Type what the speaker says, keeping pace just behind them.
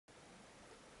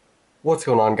What's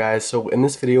going on, guys? So in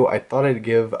this video I thought I'd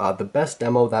give the best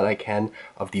demo that I can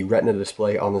of the Retina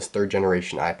display on this third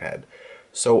generation iPad.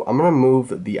 So I'm going to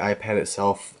move the iPad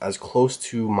itself as close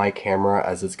to my camera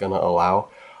as it's going to allow.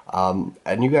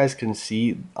 And you guys can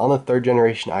see on the third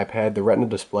generation iPad, the Retina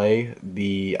display,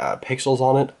 the pixels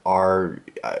on it are,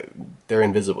 they're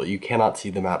invisible. You cannot see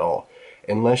them at all.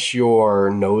 Unless your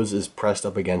nose is pressed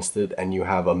up against it and you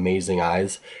have amazing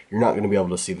eyes, you're not going to be able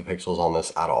to see the pixels on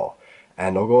this at all.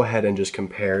 And I'll go ahead and just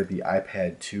compare the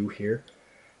iPad 2 here,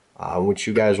 which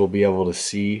you guys will be able to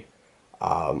see.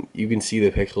 You can see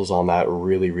the pixels on that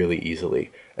really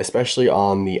easily, especially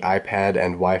on the iPad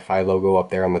and Wi-Fi logo up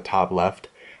there on the top left.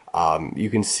 You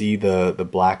can see the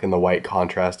black and the white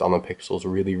contrast on the pixels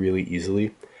really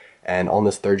easily. And on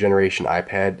this third generation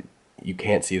iPad, you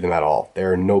can't see them at all.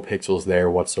 There are no pixels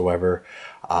there whatsoever.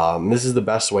 This is the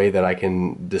best way that I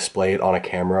can display it on a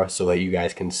camera so that you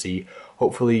guys can see.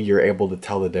 Hopefully you're able to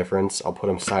tell the difference. I'll put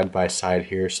them side by side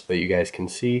here so that you guys can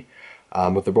see.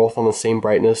 But they're both on the same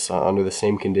brightness, under the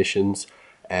same conditions,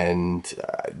 and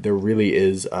there really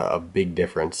is a big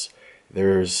difference.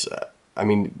 I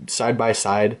mean, side by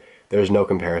side, there's no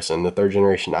comparison. The third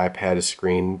generation iPad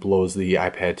screen blows the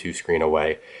iPad 2 screen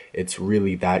away. It's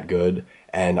really that good,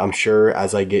 and I'm sure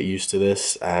as I get used to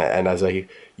this and as I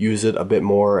use it a bit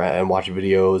more and watch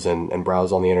videos and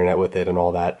browse on the internet with it and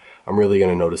all that, I'm really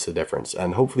going to notice the difference.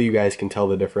 And hopefully you guys can tell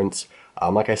the difference.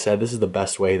 Like I said, this is the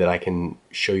best way that I can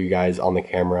show you guys on the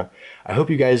camera. I hope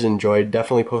you guys enjoyed.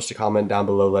 Definitely post a comment down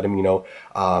below letting me know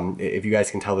if you guys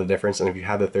can tell the difference, and if you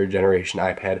have the third generation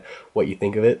iPad, what you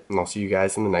think of it. And I'll see you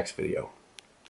guys in the next video.